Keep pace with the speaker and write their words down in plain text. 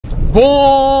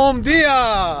Bom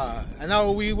dia! And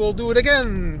now we will do it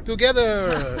again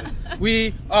together.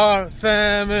 We are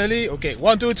family. Okay,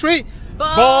 1, 2, 3.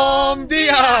 Bom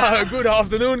dia! Good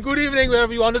afternoon, good evening,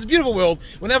 wherever you are in this beautiful world.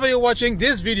 Whenever you're watching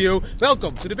this video,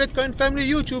 welcome to the Bitcoin Family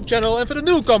YouTube channel. And for the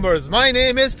newcomers, my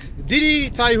name is Didi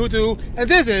Taihuttu, and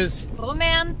this is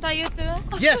Roman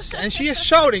Taihuttu. Yes, and she is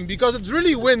shouting because it's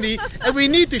really windy, and we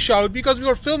need to shout because we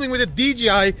are filming with a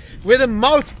DJI with a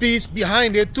mouthpiece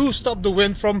behind it to stop the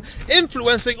wind from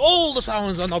influencing all the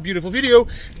sounds on our beautiful video.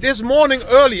 This morning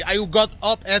early, I got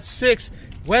up at 6.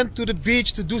 Went to the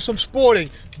beach to do some sporting,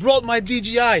 brought my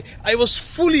DJI. I was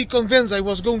fully convinced I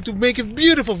was going to make a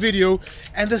beautiful video,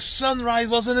 and the sunrise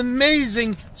was an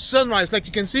amazing sunrise. Like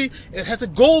you can see, it had the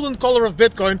golden color of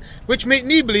Bitcoin, which made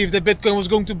me believe that Bitcoin was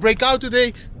going to break out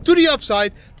today to the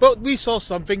upside, but we saw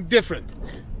something different.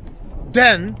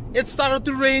 Then it started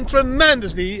to rain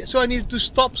tremendously, so I needed to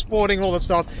stop sporting, all that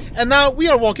stuff. And now we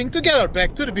are walking together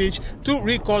back to the beach to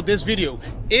record this video.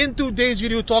 In today's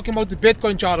video, talking about the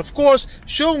Bitcoin chart, of course,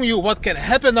 showing you what can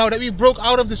happen now that we broke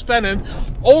out of this pennant.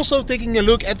 Also taking a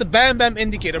look at the BAM BAM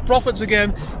indicator profits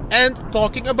again, and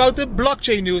talking about the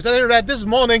blockchain news that I read this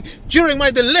morning during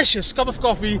my delicious cup of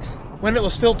coffee when it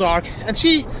was still dark and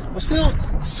she was still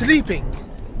sleeping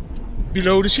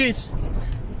below the sheets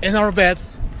in our bed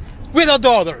with our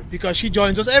daughter, because she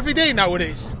joins us every day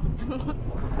nowadays.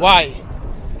 Why?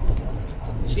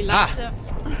 She likes it.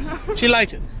 She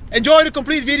likes it. Enjoy the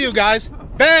complete video, guys.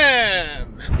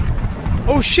 Bam!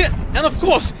 Oh shit! And of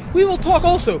course, we will talk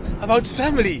also about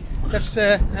family. That's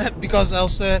because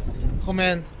else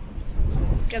Roman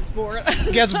gets bored.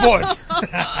 Gets bored.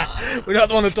 We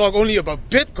don't want to talk only about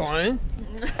Bitcoin.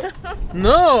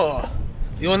 No,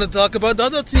 we want to talk about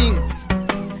other things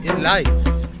in life.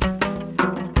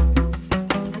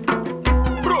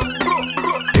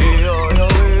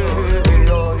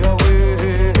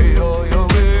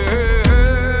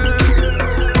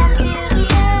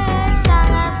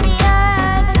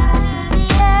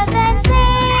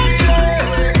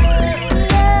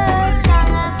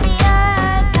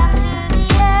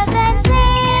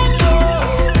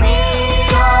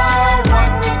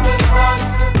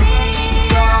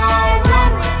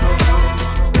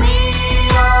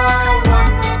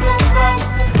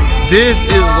 This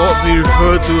is what we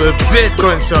refer to a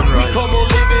Bitcoin sunrise.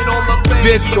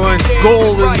 Bitcoin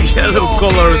golden yellow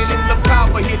colors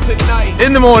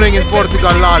in the morning in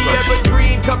Portugal,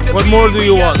 Lagos. What more do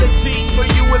you want?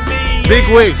 Big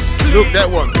waves. Look, that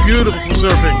one. Beautiful for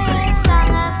surfing.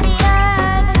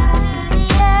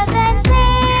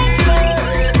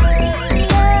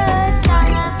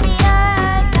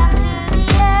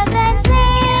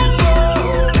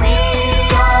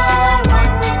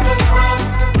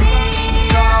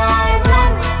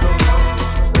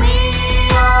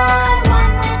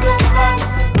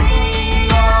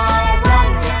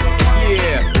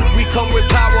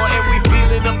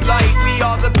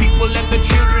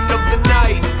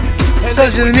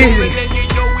 Such an amazing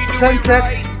sunset,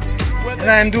 and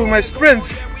I am doing my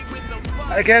sprints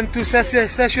again, 2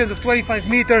 sessions of 25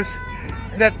 meters,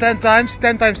 and that 10 times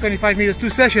 25 meters, 2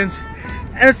 sessions,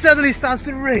 and it suddenly starts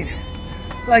to rain,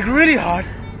 like really hard.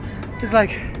 It's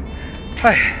like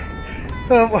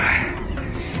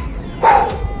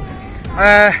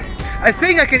I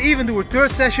think I can even do a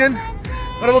 3rd session,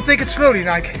 but I will take it slowly.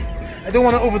 Like, I don't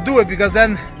want to overdo it, because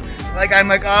then I'm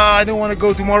like, I don't want to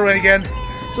go tomorrow again.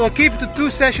 So I'll keep it to 2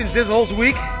 sessions this whole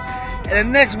week, and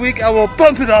then next week I will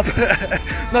pump it up,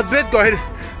 not Bitcoin,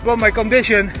 but my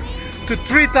condition, to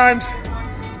 3 times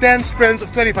 10 sprints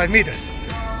of 25 meters.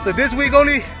 So this week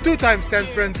only 2 times 10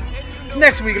 sprints,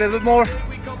 next week a little bit more,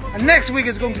 and next week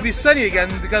it's going to be sunny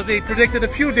again, because they predicted a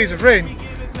few days of rain.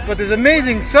 But this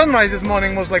amazing sunrise this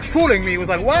morning was like fooling me. It was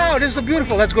like, wow, this is so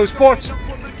beautiful, let's go sports.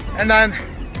 And then,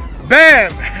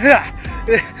 bam!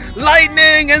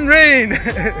 Lightning and rain!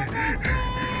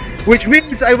 Which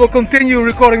means I will continue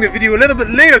recording the video a little bit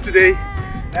later today,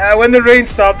 when the rain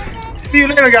stopped. See you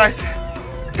later, guys.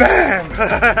 Bam!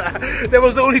 That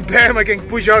was the only bam I can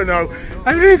push out now.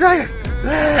 I'm really tired.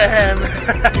 Bam!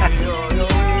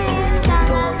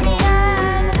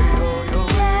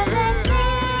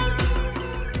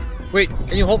 Wait,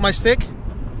 can you hold my stick?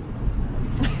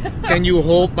 Can you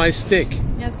hold my stick?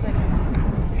 Yes, I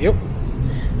can. Yep.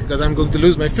 Because I'm going to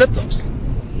lose my flip-flops.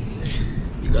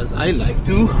 Because I like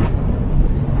to.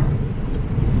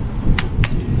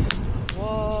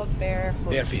 Whoa, barefoot.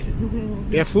 Barefooted.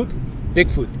 Barefoot?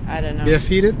 Bigfoot. I don't know.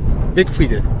 Barefooted?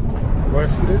 Bigfooted.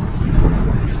 Barefooted?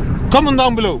 Comment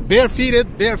down below. Barefooted,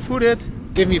 barefooted.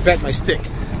 Give me back my stick.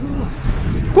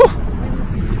 Whew.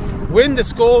 Wind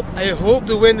is cold. I hope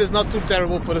the wind is not too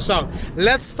terrible for the sound.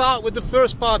 Let's start with the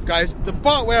first part, guys. The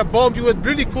part where I bombed you with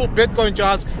really cool Bitcoin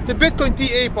charts. The Bitcoin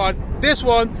TA part. This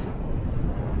one.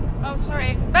 Oh,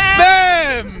 sorry. Bam!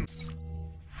 BAM!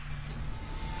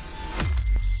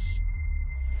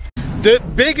 The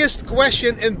biggest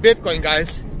question in Bitcoin,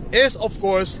 guys, is of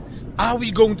course, are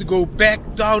we going to go back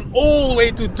down all the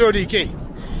way to 30k?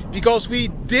 Because we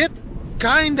did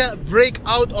kinda break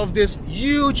out of this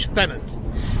huge pennant.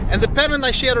 And the pennant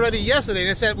I shared already yesterday,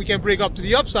 and I said we can break up to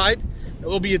the upside. It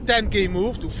will be a 10k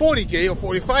move to 40k or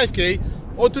 45k,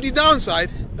 or to the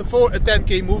downside for a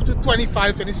 10k move to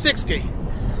 25, 26k.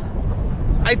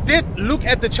 I did look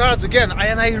at the charts again,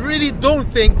 and I really don't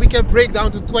think we can break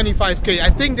down to 25k. I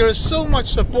think there is so much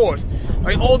support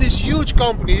by all these huge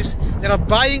companies that are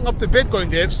buying up the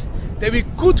Bitcoin dips that we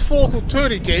could fall to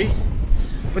 30k,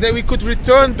 but then we could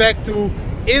return back to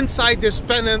inside this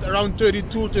pennant around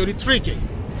 32, 33k.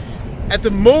 At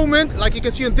the moment, like you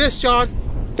can see on this chart,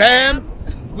 bam,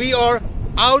 we are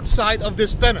outside of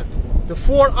this pennant. The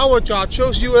 4-hour chart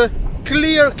shows you a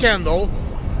clear candle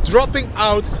dropping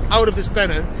out of this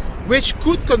pennant, which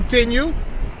could continue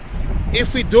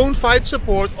if we don't find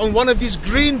support on one of these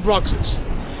green boxes.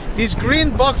 These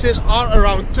green boxes are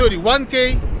around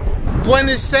 31k,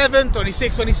 27,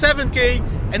 26,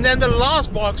 27k, and then the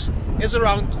last box is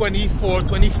around 24,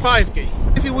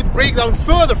 25k. If we would break down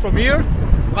further from here,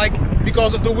 like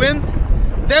because of the wind,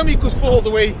 then we could fall all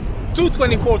the way to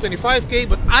 24, 25k,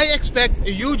 but I expect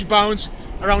a huge bounce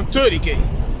around 30k.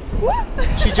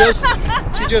 She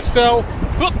just fell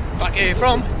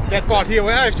from that part here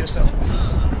where I just fell.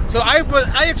 So I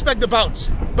expect the bounce.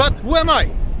 But who am I?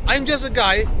 I'm just a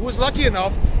guy who is lucky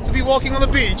enough to be walking on the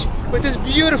beach with this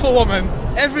beautiful woman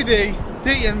every day,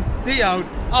 day in, day out,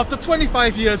 after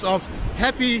 25 years of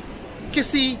happy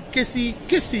kissy, kissy,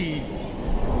 kissy.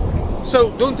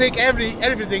 So don't take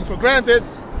everything for granted.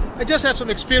 I just have some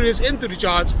experience into the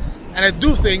charts, and I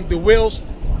do think the whales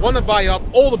want to buy up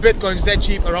all the Bitcoins that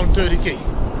cheap around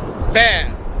 30k.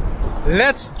 Bam!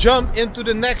 Let's jump into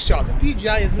the next chart. The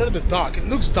DJI is a little bit dark. It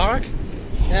looks dark.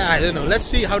 Yeah, I don't know. Let's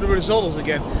see how the result is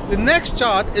again. The next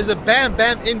chart is a BAM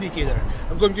BAM indicator.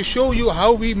 I'm going to show you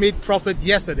how we made profit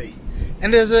yesterday.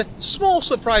 And there's a small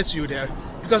surprise for you there,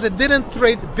 because I didn't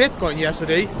trade Bitcoin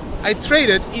yesterday. I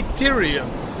traded Ethereum.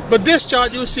 But this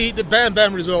chart, you'll see the BAM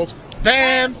BAM results.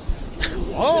 BAM!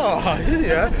 Oh,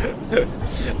 yeah.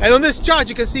 And on this chart,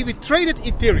 you can see we traded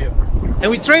Ethereum. And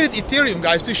we traded Ethereum,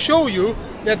 guys, to show you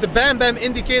that the BAM BAM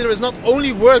indicator is not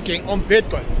only working on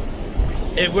Bitcoin.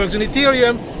 It works on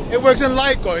Ethereum, it works on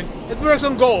Litecoin, it works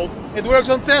on gold, it works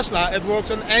on Tesla, it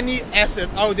works on any asset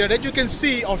out there that you can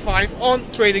see or find on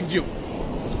TradingView.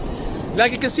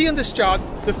 Like you can see on this chart,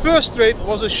 the first trade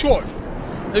was a short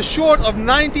of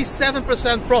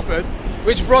 97% profit,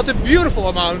 which brought a beautiful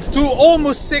amount to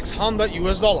almost $600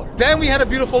 US. Then we had a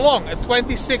beautiful long at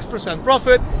 26%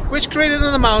 profit, which created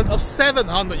an amount of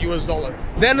 $700 US.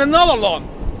 Then another long,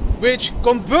 which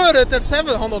converted that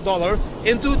 $700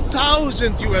 into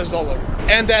 $1,000 US.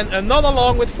 And then another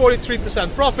long with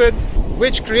 43% profit,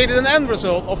 which created an end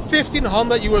result of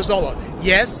 $1,500 US.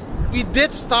 Yes, we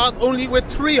did start only with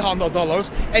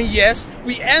 $300, and yes,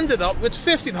 we ended up with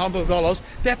 $1,500.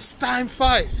 That's time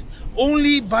 5.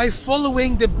 Only by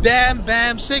following the BAM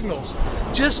BAM signals.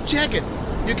 Just check it.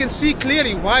 You can see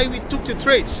clearly why we took the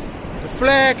trades. The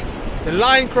flag, the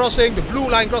line crossing, the blue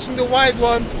line crossing the white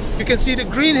one. You can see the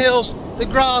green hills, the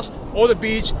grass, or the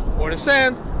beach, or the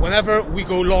sand. Whenever we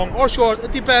go long or short,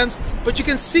 it depends. But you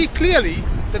can see clearly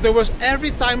that there was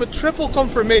every time a triple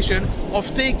confirmation of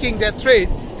taking that trade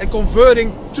and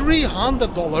converting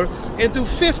 $300 into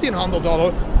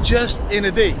 $1,500 just in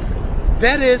a day.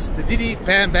 That is the Didi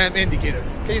BAM BAM indicator.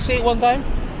 Can you say it one time?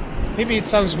 Maybe it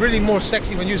sounds really more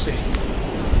sexy when you say it.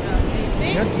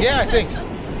 Yeah, I think.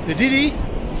 The Didi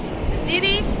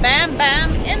BAM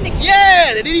BAM indicator.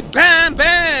 Yeah, the Didi BAM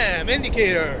BAM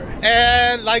indicator.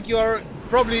 And like you're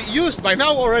probably used by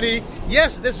now already,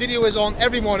 yes, this video is on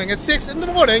every morning at 6 in the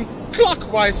morning,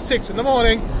 clockwise 6 in the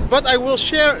morning, but I will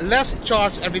share less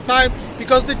charts every time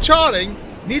because the charting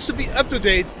needs to be up to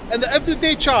date, and the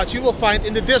up-to-date charts you will find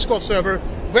in the Discord server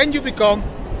when you become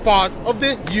part of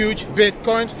the huge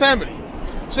Bitcoin family.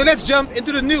 So let's jump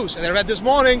into the news, and I read this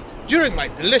morning during my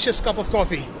delicious cup of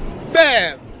coffee.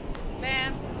 BAM!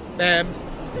 BAM! BAM!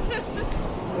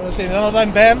 You want to say another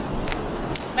time? BAM?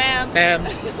 BAM! BAM!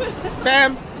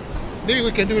 BAM! Maybe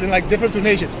we can do it in like different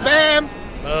tonations. BAM!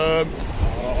 BAM!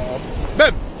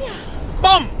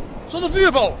 BAM! Zo'n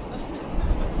vuurbal!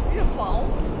 Vuurbal?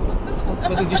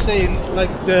 What did you say in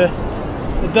like the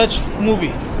Dutch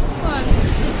movie? What?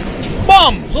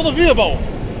 BAM! Zo'n vuurbal!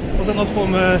 Was that not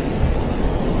from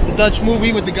The Dutch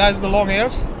movie with the guys with the long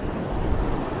hairs.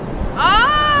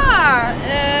 Ah,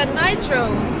 Nitro.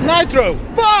 Nitro!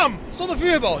 Bam! Zonder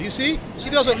vuurbal, you see? She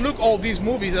doesn't look all these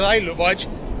movies that I watch.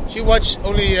 She watch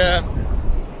only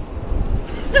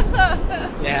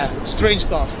yeah, strange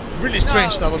stuff. Really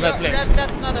strange stuff on Netflix.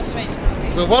 That's not a strange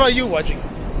movie. So what are you watching?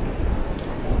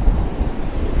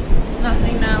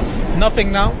 Nothing now.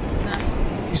 Nothing now?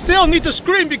 No. You still need to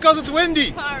scream because it's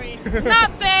windy. Sorry.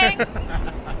 Nothing!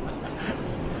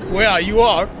 Where you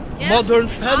are? Yeah. Modern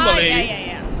Family. Yeah.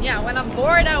 Yeah, when I'm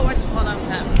bored, I watch Modern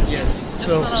Family. Yes, That's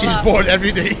so not she's allowed. bored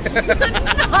every day.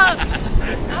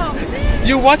 Oh, man.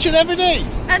 You watch it every day?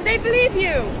 And they believe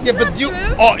you. Yeah, but Not you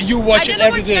true. you watch it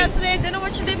every day. I didn't watch yesterday, didn't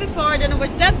watch the day before, didn't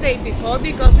watch that day before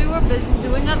because we were busy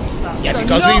doing other stuff. Yeah, So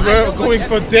because no, we I were don't going watch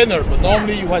for dinner, but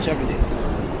normally you watch every day.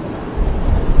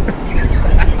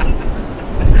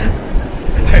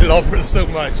 I love her so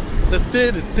much.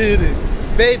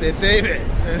 Baby, baby.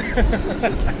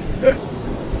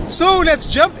 So let's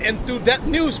jump into that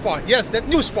news part. Yes, that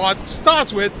news part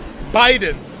starts with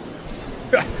Biden.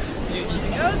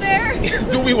 Go there.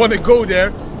 Do we want to go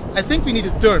there? I think we need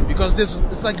to turn because this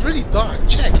it's like really dark.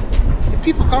 Check. The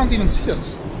people can't even see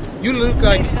us. You look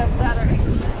like Maybe that's better.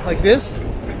 like this.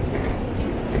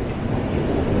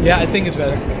 Yeah, I think it's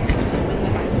better.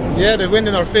 Yeah, the wind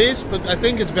in our face, but I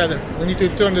think it's better. We need to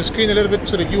turn the screen a little bit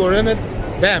so that you are in it.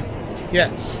 Bam. Yeah.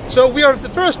 So the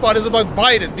first part is about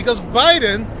Biden because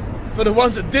Biden, for the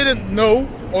ones that didn't know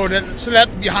or that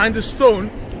slept behind the stone,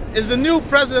 is the new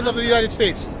president of the United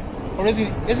States. Or is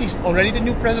he already the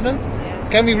new president? Yeah.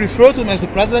 Can we refer to him as the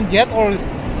president yet, or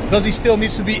does he still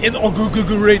needs to be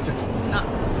inaugurated? No.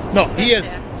 No, he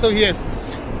is. So he is.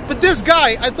 But this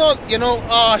guy, I thought,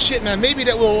 shit, man, maybe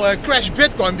that will crash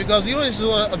Bitcoin because he is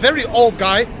a very old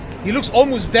guy. He looks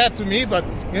almost dead to me, but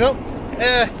yeah,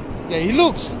 he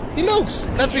looks.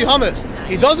 Let's be honest.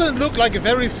 He doesn't look like a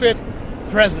very fit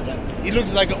president. He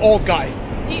looks like an old guy.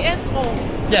 He is old.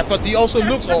 Yeah, but he also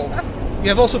looks old. You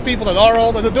have also people that are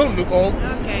old and that don't look old,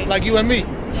 Okay. like you and me.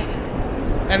 Yeah.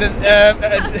 And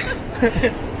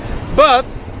but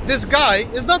this guy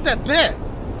is not that bad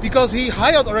because he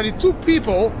hired already 2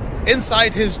 people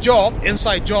inside job in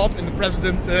the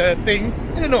president thing.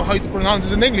 I don't know how to pronounce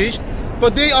this in English,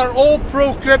 but they are all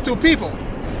pro-crypto people.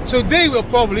 So they will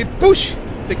probably push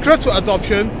the crypto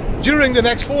adoption during the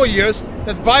next 4 years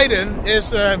that Biden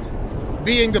is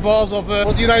being the boss of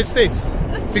the United States.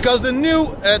 Because the new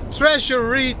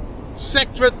Treasury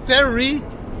Secretary,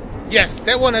 yes,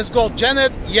 that one is called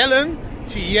Janet Yellen.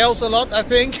 She yells a lot, I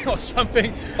think, or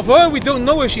something. Of her, we don't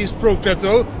know if she's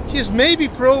pro-crypto. She is maybe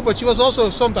pro, but she was also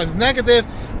sometimes negative.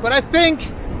 But I think,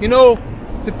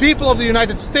 the people of the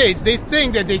United States, they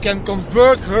think that they can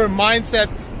convert her mindset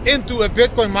into a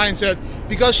Bitcoin mindset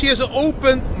because she is an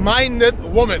open-minded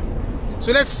woman.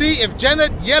 So let's see if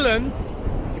Janet Yellen,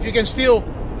 if you can still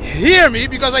hear me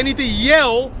because I need to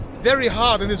yell very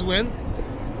hard in this wind.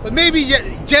 But maybe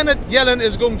Janet Yellen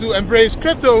is going to embrace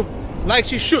crypto like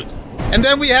she should. And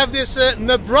then we have this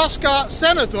Nebraska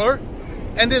senator,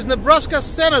 and this Nebraska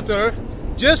senator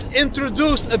just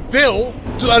introduced a bill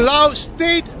to allow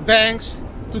state banks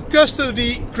to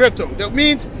custody crypto. That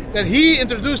means that he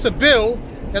introduced a bill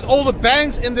that all the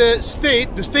banks in the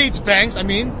state's banks, I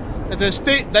mean,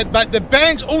 that the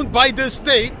banks owned by the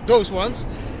state, those ones,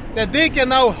 that they can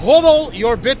now hodl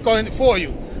your Bitcoin for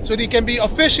you. So they can be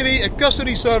officially a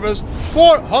custody service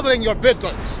for hodling your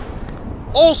Bitcoins.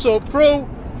 Also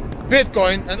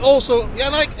pro-Bitcoin and also,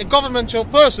 like a governmental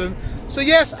person. So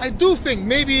yes, I do think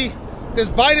maybe this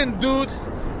Biden dude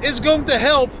is going to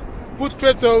help put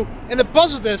crypto in a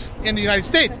positive in the United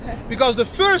States. Because the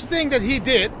first thing that he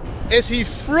did is he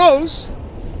froze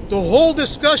the whole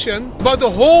discussion about the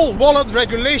whole wallet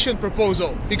regulation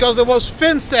proposal. Because there was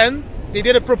FinCEN, they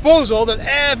did a proposal that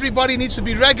everybody needs to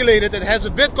be regulated that has a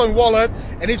Bitcoin wallet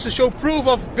and needs to show proof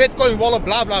of Bitcoin wallet,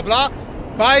 blah, blah, blah.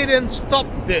 Biden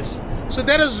stopped this. So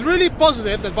that is really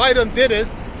positive that Biden did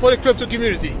it for the crypto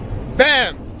community.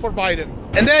 Bam! For Biden.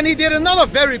 And then he did another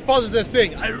very positive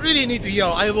thing. I really need to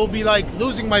yell. I will be like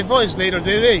losing my voice later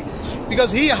today.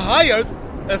 Because he hired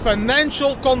a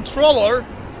financial controller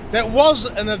that was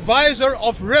an advisor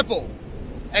of Ripple.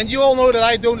 And you all know that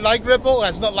I don't like Ripple.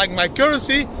 That's not like my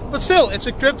currency. But still, it's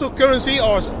a cryptocurrency,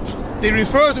 or they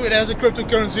refer to it as a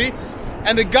cryptocurrency.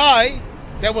 And the guy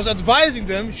that was advising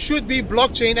them should be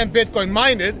blockchain and Bitcoin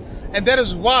minded. And that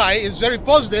is why it's very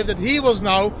positive that he was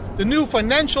now the new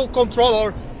financial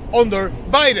controller under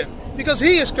Biden. Because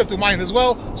he is crypto minded as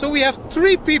well. So we have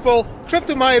 3 people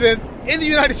crypto minded in the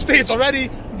United States already.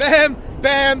 Bam,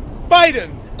 bam, Biden.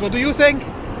 What do you think?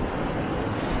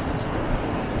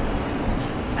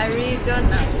 I really don't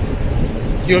know.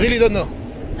 You really don't know?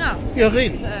 No. You really?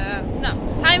 No.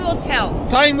 Time will tell.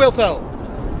 Time will tell.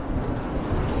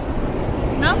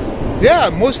 No? Yeah,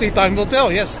 mostly time will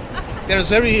tell, yes. There's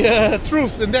very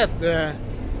truth in that.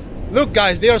 Look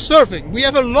guys, they are surfing. We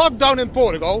have a lockdown in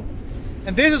Portugal.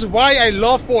 And this is why I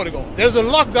love Portugal. There's a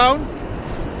lockdown.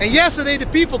 And yesterday the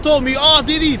people told me, oh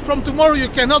Didi, from tomorrow you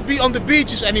cannot be on the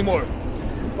beaches anymore.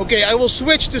 Okay, I will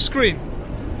switch the screen.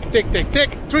 Tick, tick,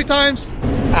 tick, 3 times.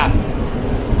 Ah,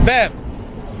 bam.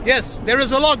 Yes, there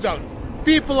is a lockdown.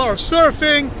 People are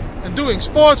surfing and doing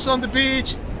sports on the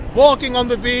beach, walking on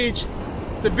the beach.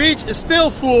 The beach is still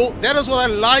full. That is what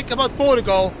I like about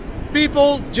Portugal.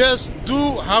 People just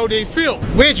do how they feel.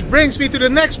 Which brings me to the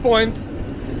next point.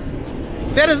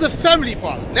 That is the family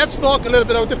part. Let's talk a little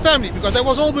bit about the family, because that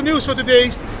was all the news for today.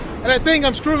 And I think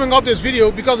I'm screwing up this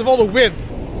video because of all the wind.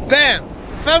 Bam!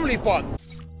 Family part.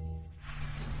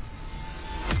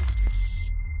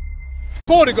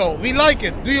 Portugal, we like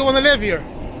it. Do you want to live here?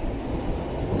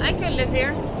 I could live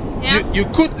here. Yeah. You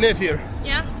could live here.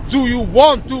 Yeah. Do you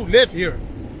want to live here?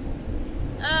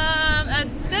 At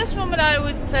this moment I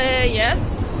would say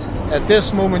yes. At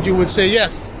this moment you would say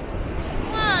yes.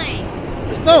 Why?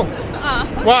 No.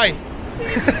 Why?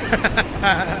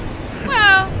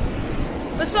 Well,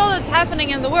 with all that's happening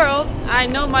in the world, I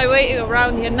know my way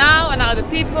around here now, and how the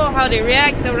people, how they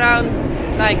react around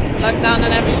like lockdown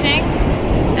and everything.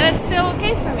 And it's still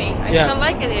okay for me. I still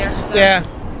like it here. So. Yeah.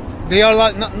 They are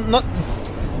like not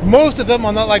most of them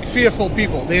are not like fearful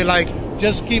people. They like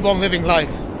just keep on living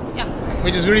life. Yeah.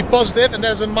 Which is really positive, and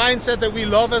there's a mindset that we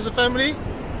love as a family.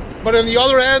 But on the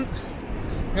other hand,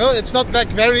 you know, it's not like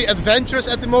very adventurous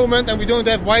at the moment, and we don't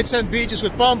have white sand beaches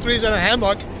with palm trees and a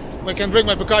hammock where I can drink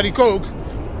my Bacardi Coke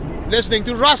listening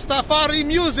to Rastafari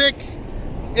music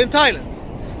in Thailand.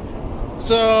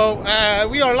 So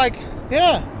we are like,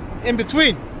 yeah, in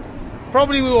between.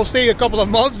 Probably we will stay a couple of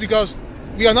months because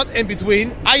we are not in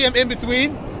between. I am in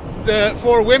between. The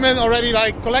 4 women already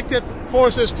like collected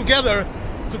forces together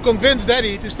to convince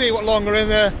Daddy to stay longer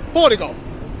in Portugal.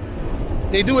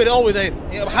 They do it all with a.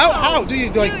 How do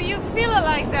you do it? You feel it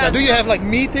like that. Yeah, do you have like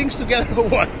meetings together or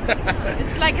what?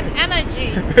 It's like an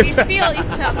energy. We feel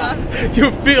each other. You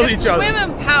feel it's each other.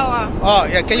 Women power. Oh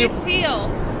yeah, can we you feel?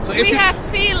 So we have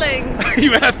feelings.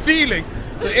 You have feelings.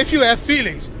 So if you have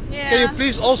feelings, can you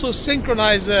please also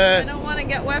synchronize? I don't want to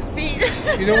get wet feet.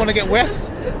 You don't want to get wet?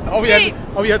 Are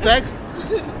we attacked?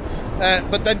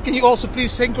 But then can you also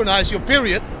please synchronize your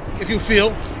period if you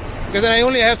feel? Because then I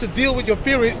only have to deal with your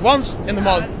period once in the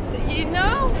month. You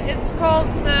know, it's called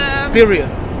period.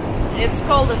 It's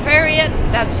called a period,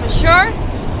 that's for sure.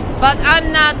 But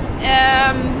I'm not.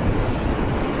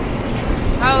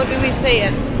 How do we say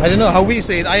it? I don't know how we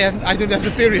say it. I don't have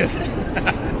the period.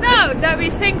 No, that we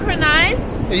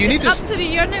synchronize. You need it's up to the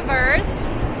universe.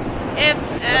 If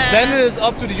then it is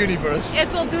up to the universe. It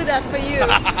will do that for you.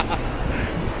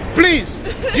 Please,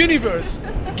 universe,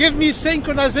 give me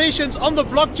synchronizations on the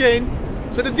blockchain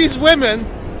so that these women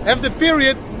have the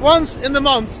period once in the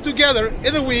month together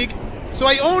in a week. So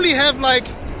I only have like,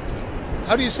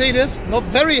 how do you say this? Not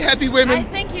very happy women. I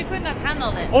think you could not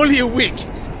handle it. Only a week.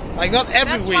 Like not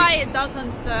every week. That's why it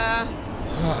doesn't.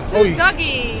 Too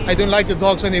doggy. I don't like the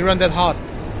dogs when they run that hard.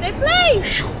 They play.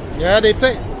 Yeah, they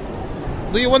play.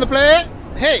 Do you want to play?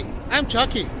 Hey, I'm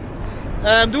Chucky.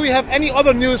 Do we have any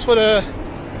other news for the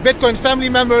Bitcoin family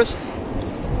members?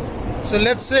 So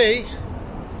let's say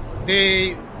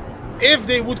if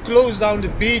they would close down the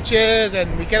beaches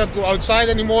and we cannot go outside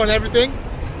anymore and everything,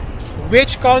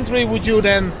 which country would you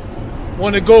then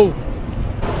want to go?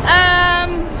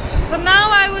 For now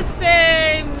I would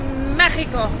say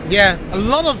Mexico. Yeah, a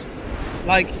lot of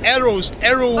like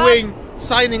arrowing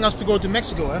signing us to go to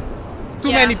Mexico.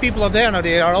 Too many people are there now.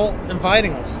 They are all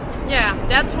inviting us. Yeah,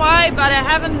 that's why. But I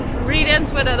haven't read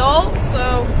into it at all.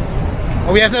 So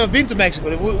we have never been to Mexico.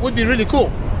 It would be really cool.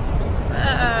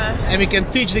 And we can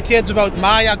teach the kids about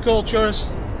Maya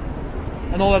cultures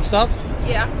and all that stuff.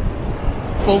 Yeah.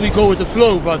 Before we go with the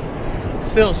flow, but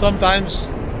still sometimes.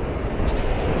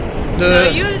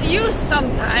 You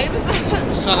sometimes.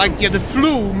 So like the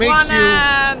flu makes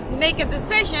wanna make a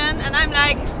decision, and I'm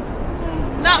like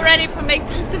not ready to make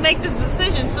this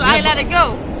decision, so I let it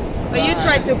go. But you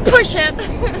tried to push it.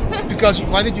 Because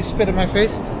why did you spit in my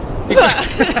face?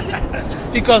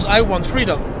 Because I want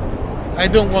freedom. I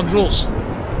don't want rules.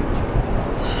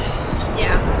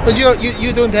 Yeah. But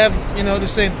you don't have the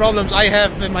same problems I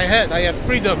have in my head. I have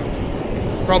freedom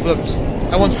problems.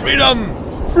 I want freedom.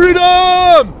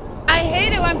 Freedom. I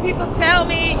hate it when people tell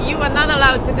me you are not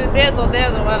allowed to do this or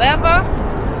this or whatever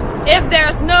if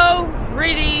there's no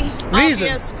really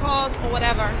obvious cause or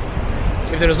whatever.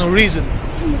 If there is no reason.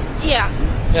 Yeah.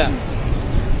 Yeah.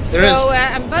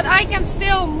 But I can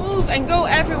still move and go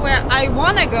everywhere I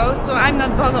want to go, so I'm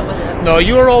not bothered with it. No,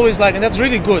 you're always like, and that's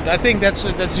really good. I think that's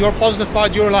your positive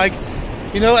part. You're like,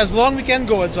 you know, as long we can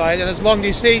go outside, and as long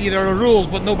they say there are rules,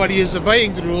 but nobody is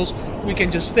obeying the rules, we can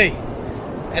just stay.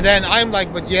 And then I'm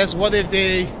like, but yes, what if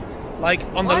they, like,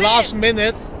 on the last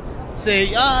minute, say,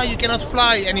 you cannot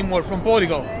fly anymore from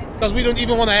Portugal? Because we don't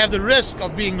even want to have the risk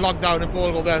of being locked down in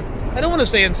Portugal then. I don't want to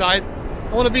stay inside.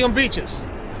 I want to be on beaches.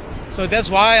 So that's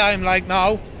why I'm like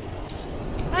now.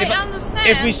 I understand.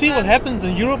 If we see what happens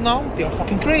in Europe now, they are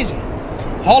fucking crazy.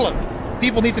 Holland,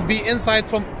 people need to be inside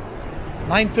from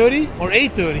 9:30 or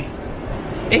 8:30.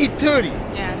 8:30.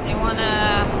 Yeah, they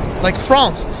wanna. Like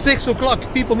France, 6 o'clock.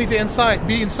 People need to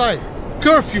be inside.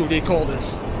 Curfew, they call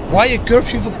this. Why a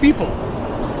curfew for people?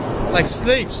 Like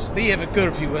slaves, they have a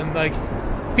curfew, and like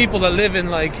people that live in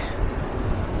like,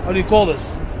 how do you call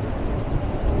this?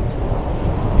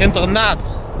 Internaat.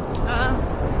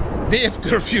 They have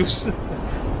curfews.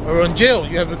 Or in jail,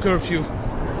 you have a curfew.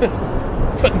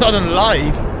 But not in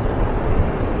live.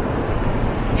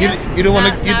 Yeah, you don't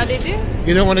want to. Now they do.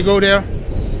 You don't want to go there.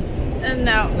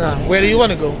 No. No. Where do you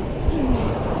want to go?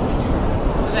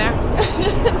 There.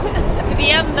 To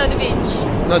the end of the beach.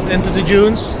 Not into the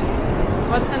dunes.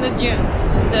 What's in the dunes?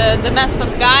 The messed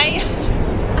up guy.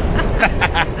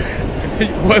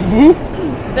 What? Who?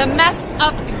 The messed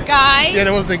up guy. Yeah,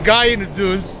 there was the guy in the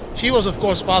dunes. She was, of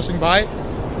course, passing by.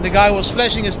 And the guy was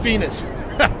flashing his penis.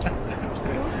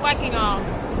 Who's whacking off?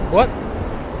 What?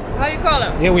 How you call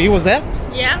him? Yeah, he was there?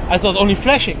 Yeah. I thought only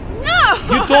flashing.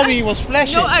 No! You told me he was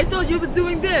flashing. No, I thought you were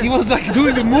doing this. He was like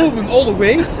doing the movement all the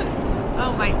way.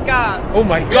 Oh my god. Oh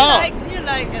my god. You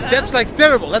like it, huh? That's like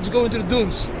terrible. Let's go into the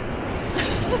dunes.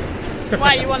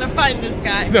 Why, you want to find this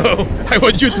guy? No, I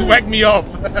want you to whack me off.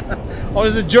 Or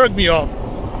is it jerk me off?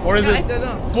 Or is I it don't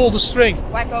know. pull the string?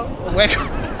 Wacko.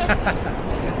 Wacko.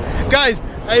 Guys,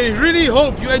 I really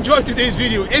hope you enjoyed today's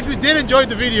video. If you did enjoy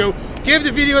the video, give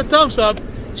the video a thumbs up,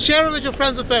 share it with your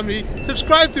friends and family,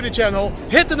 subscribe to the channel,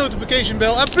 hit the notification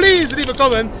bell, and please leave a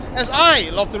comment, as I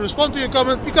love to respond to your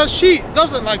comments, because she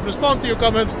doesn't like to respond to your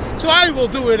comments, so I will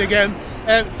do it again.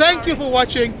 And thank you for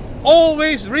watching.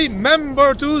 Always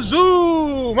remember to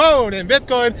zoom out in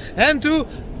Bitcoin and to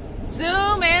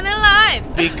zoom in life.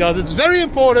 Because it's very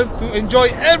important to enjoy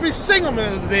every single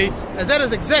minute of the day, and that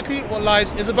is exactly what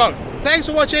life is about. Thanks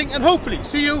for watching, and hopefully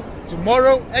see you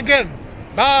tomorrow again.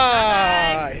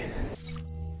 Bye. Bye.